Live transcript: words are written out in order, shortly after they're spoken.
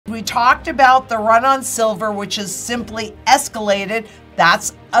we talked about the run on silver, which is simply escalated.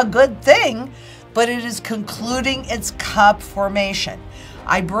 That's a good thing, but it is concluding its cup formation.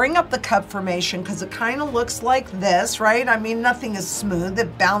 I bring up the cup formation because it kind of looks like this, right? I mean, nothing is smooth,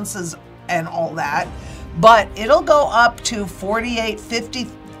 it bounces and all that, but it'll go up to 48,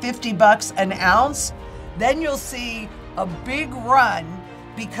 50 bucks an ounce. Then you'll see a big run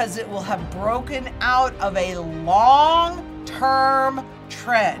because it will have broken out of a long-term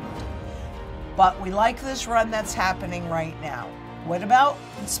trend. But we like this run that's happening right now. What about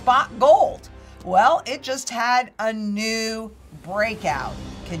spot gold? Well, it just had a new breakout.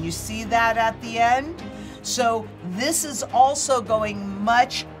 Can you see that at the end? So this is also going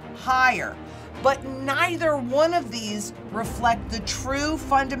much higher, but neither one of these reflect the true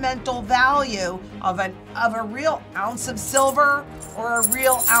fundamental value of a real ounce of silver or a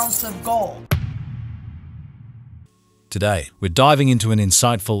real ounce of gold. Today, we're diving into an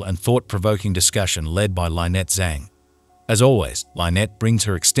insightful and thought-provoking discussion led by Lynette Zang. As always, Lynette brings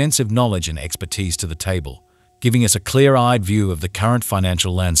her extensive knowledge and expertise to the table, giving us a clear-eyed view of the current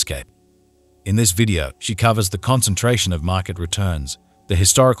financial landscape. In this video, she covers the concentration of market returns, the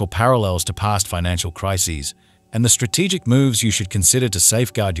historical parallels to past financial crises, and the strategic moves you should consider to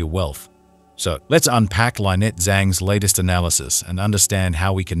safeguard your wealth. So, let's unpack Lynette Zang's latest analysis and understand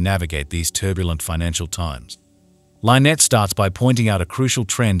how we can navigate these turbulent financial times. Lynette starts by pointing out a crucial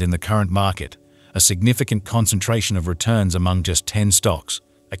trend in the current market, a significant concentration of returns among just 10 stocks,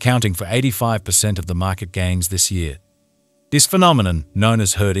 accounting for 85% of the market gains this year. This phenomenon, known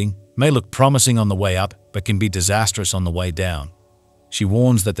as herding, may look promising on the way up, but can be disastrous on the way down. She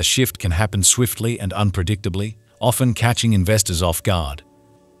warns that the shift can happen swiftly and unpredictably, often catching investors off guard.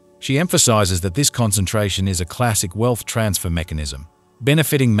 She emphasizes that this concentration is a classic wealth transfer mechanism,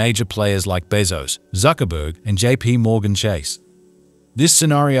 benefiting major players like Bezos, Zuckerberg, and JP Chase. This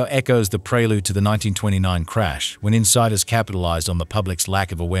scenario echoes the prelude to the 1929 crash, when insiders capitalized on the public's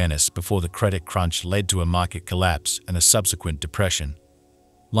lack of awareness before the credit crunch led to a market collapse and a subsequent depression.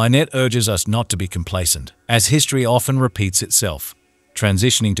 Lynette urges us not to be complacent, as history often repeats itself.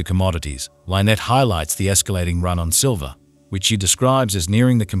 Transitioning to commodities, Lynette highlights the escalating run on silver, which she describes as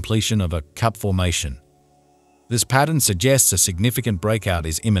nearing the completion of a cup formation. This pattern suggests a significant breakout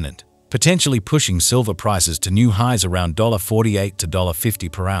is imminent, potentially pushing silver prices to new highs around $48 to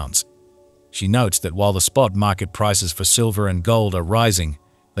 $50 per ounce. She notes that while the spot market prices for silver and gold are rising,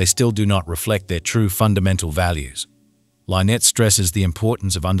 they still do not reflect their true fundamental values. Lynette stresses the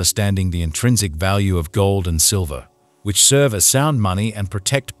importance of understanding the intrinsic value of gold and silver, which serve as sound money and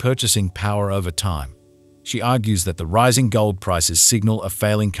protect purchasing power over time. She argues that the rising gold prices signal a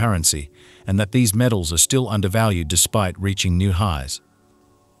failing currency and that these metals are still undervalued despite reaching new highs.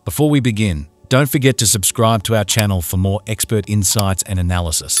 Before we begin, don't forget to subscribe to our channel for more expert insights and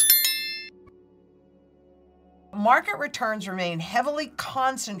analysis. Market returns remain heavily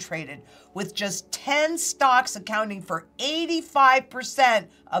concentrated, with just 10 stocks accounting for 85%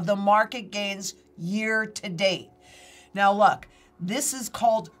 of the market gains year to date. Now look, this is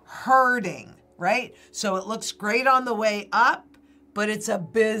called herding, right? So it looks great on the way up, but it's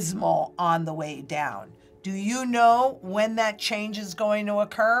abysmal on the way down. Do you know when that change is going to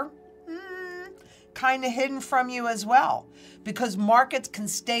occur? Kind of hidden from you as well, because markets can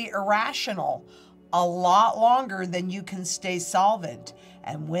stay irrational a lot longer than you can stay solvent.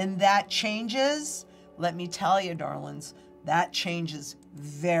 And when that changes, let me tell you, darlings, that changes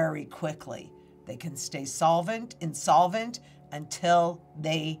very quickly. They can stay insolvent until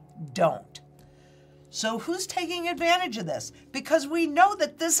they don't. So who's taking advantage of this? Because we know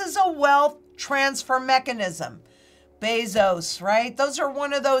that this is a wealth transfer mechanism. Bezos, right? Those are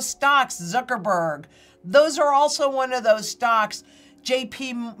one of those stocks. Zuckerberg. Those are also one of those stocks.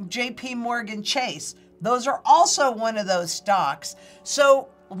 JP Chase. Those are also one of those stocks. So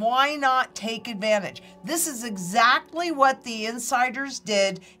why not take advantage? This is exactly what the insiders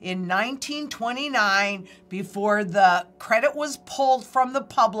did in 1929 before the credit was pulled from the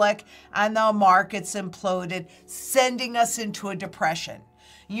public and the markets imploded, sending us into a depression.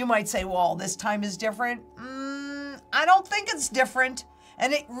 You might say, well, this time is different. I don't think it's different,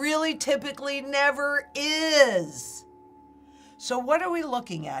 and it really typically never is. So what are we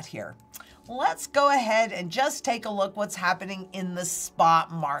looking at here? Let's go ahead and just take a look what's happening in the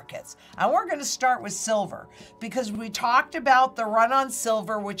spot markets. And we're going to start with silver, because we talked about the run on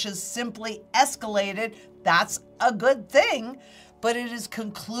silver, which is simply escalated. That's a good thing, but it is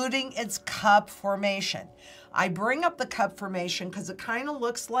concluding its cup formation. I bring up the cup formation because it kind of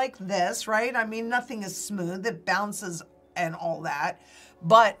looks like this, right? I mean, nothing is smooth, it bounces and all that,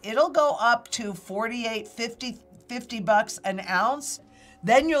 but it'll go up to 48, 50 bucks an ounce.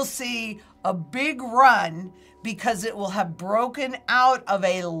 Then you'll see a big run because it will have broken out of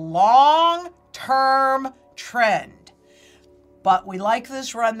a long-term trend. But we like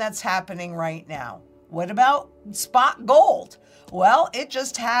this run that's happening right now. What about spot gold? Well, it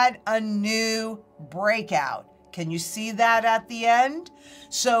just had a new breakout. Can you see that at the end?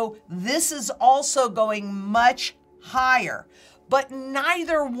 So this is also going much higher. But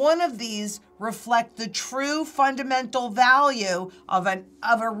neither one of these reflect the true fundamental value of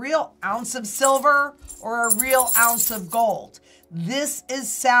a real ounce of silver or a real ounce of gold. This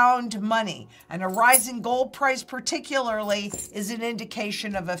is sound money, and a rising gold price particularly is an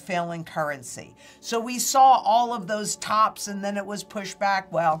indication of a failing currency. So we saw all of those tops and then it was pushed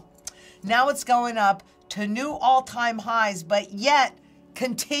back. Well, now it's going up to new all-time highs, but yet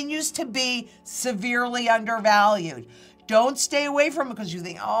continues to be severely undervalued. Don't stay away from it because you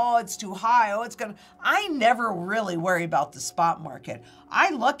think, oh, it's too high. Oh, it's going to. I never really worry about the spot market. I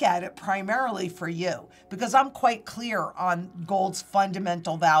look at it primarily for you because I'm quite clear on gold's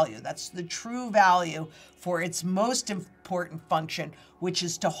fundamental value. That's the true value for its most important function, which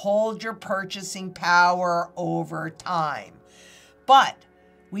is to hold your purchasing power over time. But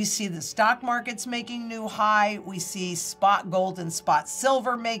we see the stock markets making new high. We see spot gold and spot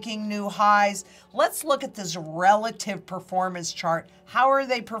silver making new highs. Let's look at this relative performance chart. How are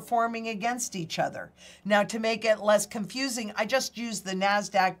they performing against each other? Now, to make it less confusing, I just used the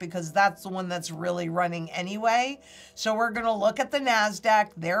NASDAQ because that's the one that's really running anyway. So we're going to look at the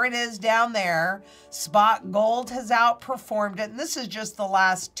NASDAQ. There it is down there. Spot gold has outperformed it. And this is just the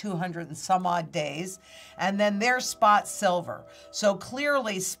last 200 and some odd days. And then there's spot silver. So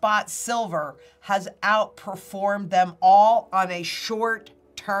clearly spot silver has outperformed them all on a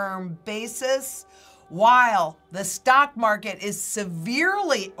short-term basis, while the stock market is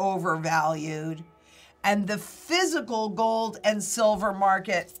severely overvalued and the physical gold and silver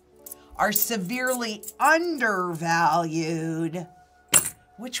market are severely undervalued.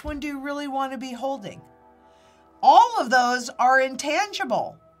 Which one do you really want to be holding? All of those are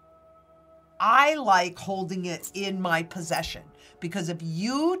intangible. I like holding it in my possession because if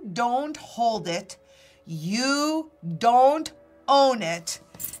you don't hold it, you don't own it.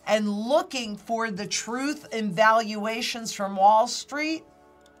 And looking for the truth in valuations from Wall Street,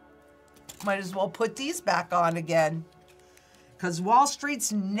 might as well put these back on again because Wall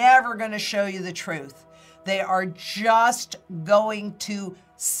Street's never going to show you the truth. They are just going to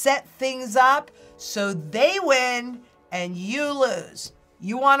set things up so they win and you lose.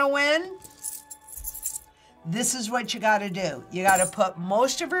 You want to win? This is what you got to do. You got to put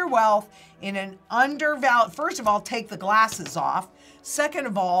most of your wealth in an undervalued, first of all, take the glasses off. Second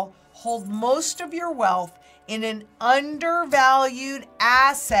of all, hold most of your wealth in an undervalued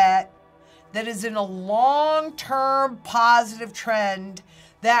asset that is in a long-term positive trend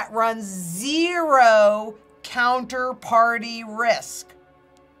that runs zero counterparty risk.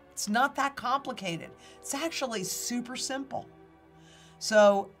 It's not that complicated. It's actually super simple.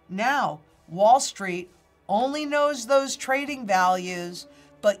 So now Wall Street only knows those trading values,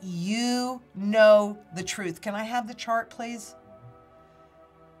 but you know the truth. Can I have the chart, please?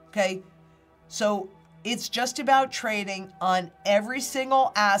 Okay, so it's just about trading on every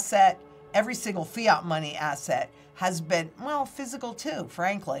single asset, every single fiat money asset has been, well, physical too,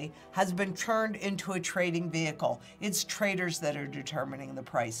 frankly, has been turned into a trading vehicle. It's traders that are determining the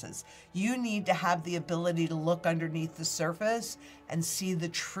prices. You need to have the ability to look underneath the surface and see the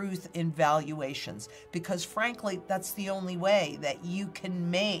truth in valuations because, frankly, that's the only way that you can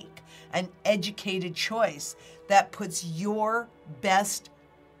make an educated choice that puts your best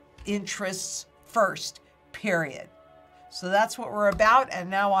interests first, period. So that's what we're about, and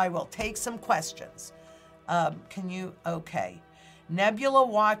now I will take some questions. Okay. Nebula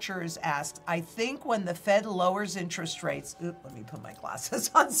Watchers asks, I think when the Fed lowers interest rates, let me put my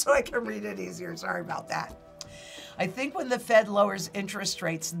glasses on so I can read it easier. Sorry about that. I think when the Fed lowers interest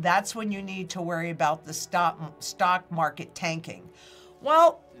rates, that's when you need to worry about the stock market tanking.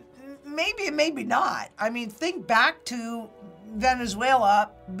 Well, maybe not. I mean, think back to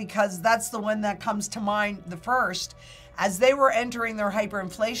Venezuela because that's the one that comes to mind the first. As they were entering their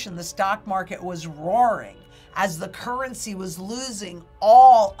hyperinflation, the stock market was roaring as the currency was losing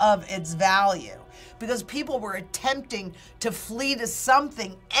all of its value because people were attempting to flee to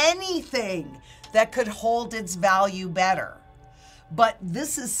something, anything that could hold its value better. But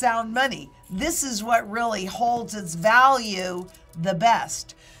this is sound money. This is what really holds its value the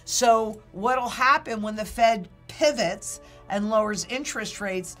best. So what'll happen when the Fed pivots and lowers interest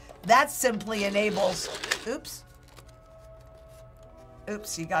rates, that simply enables, oops,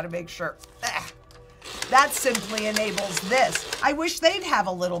 you got to make sure. That simply enables this. I wish they'd have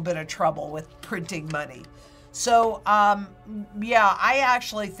a little bit of trouble with printing money. So, yeah, I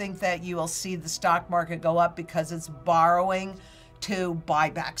actually think that you will see the stock market go up because it's borrowing to buy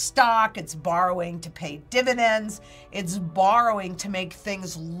back stock, it's borrowing to pay dividends, it's borrowing to make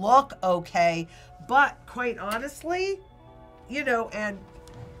things look okay. But quite honestly, you know, and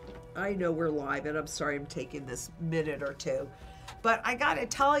I know we're live, and I'm sorry I'm taking this minute or two, but I gotta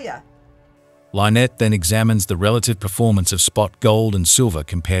tell you. Lynette then examines the relative performance of spot gold and silver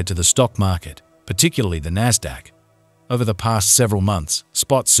compared to the stock market, particularly the Nasdaq. Over the past several months,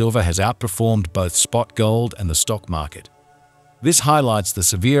 spot silver has outperformed both spot gold and the stock market. This highlights the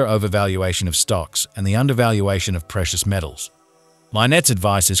severe overvaluation of stocks and the undervaluation of precious metals. Lynette's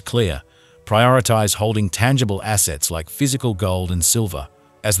advice is clear: prioritize holding tangible assets like physical gold and silver,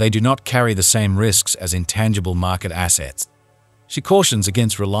 as they do not carry the same risks as intangible market assets. She cautions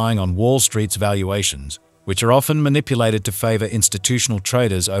against relying on Wall Street's valuations, which are often manipulated to favor institutional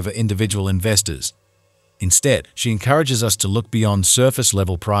traders over individual investors. Instead, she encourages us to look beyond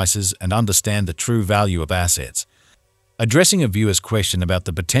surface-level prices and understand the true value of assets. Addressing a viewer's question about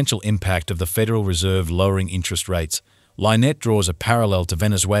the potential impact of the Federal Reserve lowering interest rates, Lynette draws a parallel to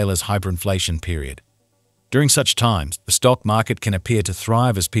Venezuela's hyperinflation period. During such times, the stock market can appear to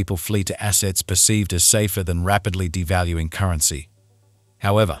thrive as people flee to assets perceived as safer than rapidly devaluing currency.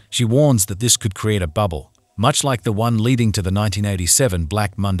 However, she warns that this could create a bubble, much like the one leading to the 1987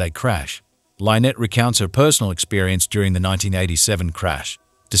 Black Monday crash. Lynette recounts her personal experience during the 1987 crash,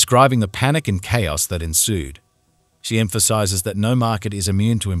 describing the panic and chaos that ensued. She emphasizes that no market is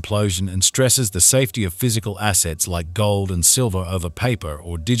immune to implosion and stresses the safety of physical assets like gold and silver over paper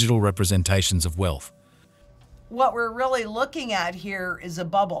or digital representations of wealth. What we're really looking at here is a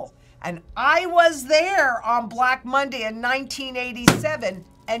bubble. And I was there on Black Monday in 1987,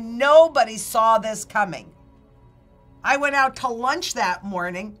 and nobody saw this coming. I went out to lunch that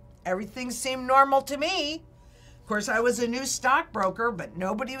morning. Everything seemed normal to me. Of course, I was a new stockbroker, but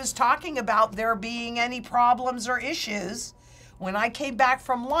nobody was talking about there being any problems or issues. When I came back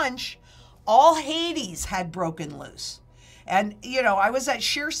from lunch, all Hades had broken loose. And, you know, I was at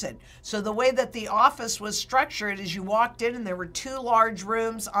Shearson. So the way that the office was structured is you walked in and there were two large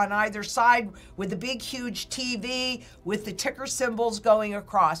rooms on either side with a big, huge TV with the ticker symbols going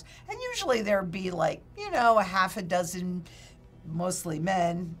across. And usually there'd be like, you know, a half a dozen, mostly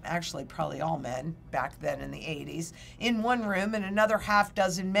men, actually probably all men back then in the 80s, in one room, and another half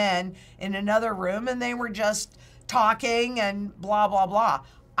dozen men in another room, and they were just talking and blah, blah, blah.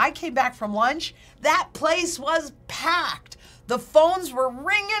 I came back from lunch, that place was packed. The phones were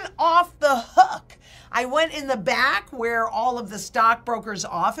ringing off the hook. I went in the back where all of the stockbrokers'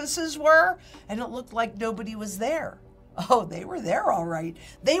 offices were, and it looked like nobody was there. Oh, they were there all right.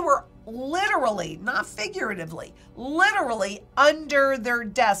 They were literally, not figuratively, literally under their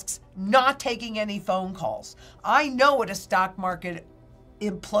desks, not taking any phone calls. I know what a stock market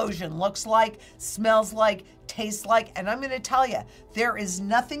implosion looks like, smells like, tastes like, and I'm going to tell you, there is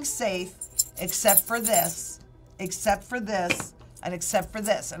nothing safe except for this, and except for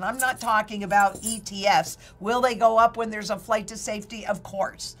this. And I'm not talking about ETFs. Will they go up when there's a flight to safety? Of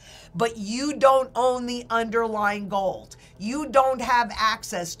course. But you don't own the underlying gold. You don't have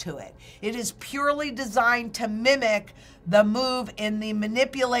access to it. It is purely designed to mimic the move in the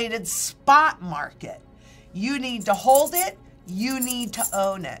manipulated spot market. You need to hold it. You need to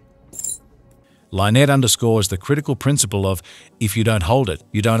own it. Lynette underscores the critical principle of, if you don't hold it,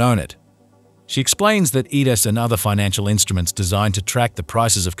 you don't own it. She explains that ETFs and other financial instruments designed to track the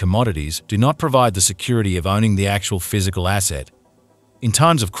prices of commodities do not provide the security of owning the actual physical asset. In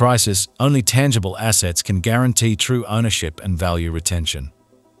times of crisis, only tangible assets can guarantee true ownership and value retention.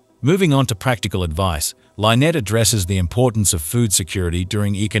 Moving on to practical advice, Lynette addresses the importance of food security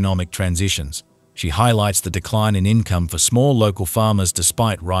during economic transitions. She highlights the decline in income for small local farmers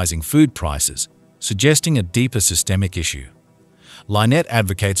despite rising food prices, suggesting a deeper systemic issue. Lynette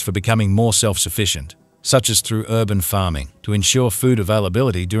advocates for becoming more self-sufficient, such as through urban farming, to ensure food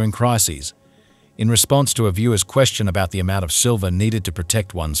availability during crises. In response to a viewer's question about the amount of silver needed to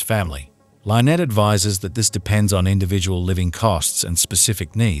protect one's family, Lynette advises that this depends on individual living costs and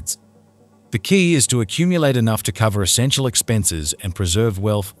specific needs. The key is to accumulate enough to cover essential expenses and preserve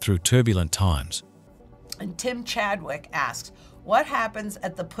wealth through turbulent times. And Tim Chadwick asks, what happens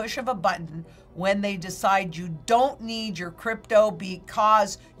at the push of a button when they decide you don't need your crypto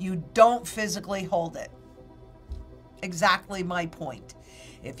because you don't physically hold it? Exactly my point.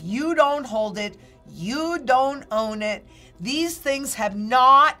 If you don't hold it, you don't own it. These things have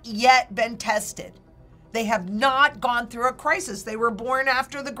not yet been tested. They have not gone through a crisis. They were born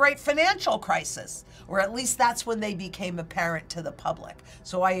after the great financial crisis, or at least that's when they became apparent to the public.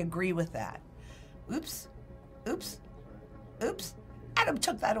 So I agree with that. Oops, oops, oops. Adam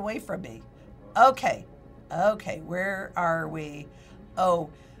took that away from me. Okay, where are we? Oh,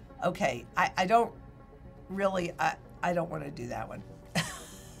 okay, I don't really, I don't want to do that one.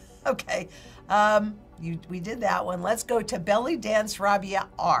 Okay, we did that one. Let's go to Belly Dance Rabia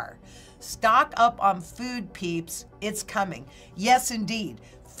R. Stock up on food, peeps. It's coming. Yes, indeed.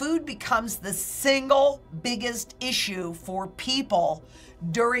 Food becomes the single biggest issue for people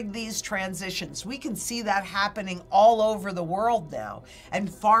during these transitions. We can see that happening all over the world now.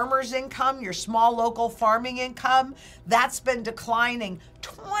 And farmers' income, your small local farming income, that's been declining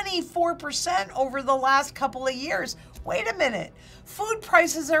 24% over the last couple of years. Wait a minute. Food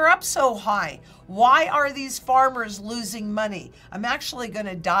prices are up so high. Why are these farmers losing money? I'm actually going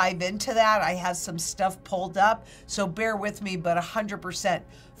to dive into that. I have some stuff pulled up, so bear with me, but 100%.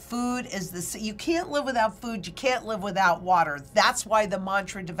 Food is you can't live without food. You can't live without water. That's why the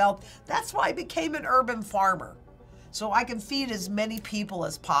mantra developed. That's why I became an urban farmer, so I can feed as many people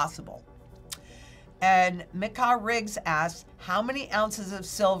as possible. And Mika Riggs asks, how many ounces of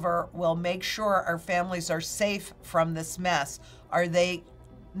silver will make sure our families are safe from this mess?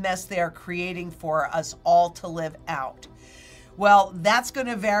 Mess they are creating for us all to live out? Well, that's going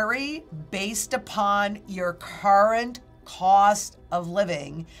to vary based upon your current cost of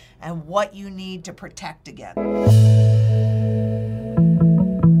living and what you need to protect against.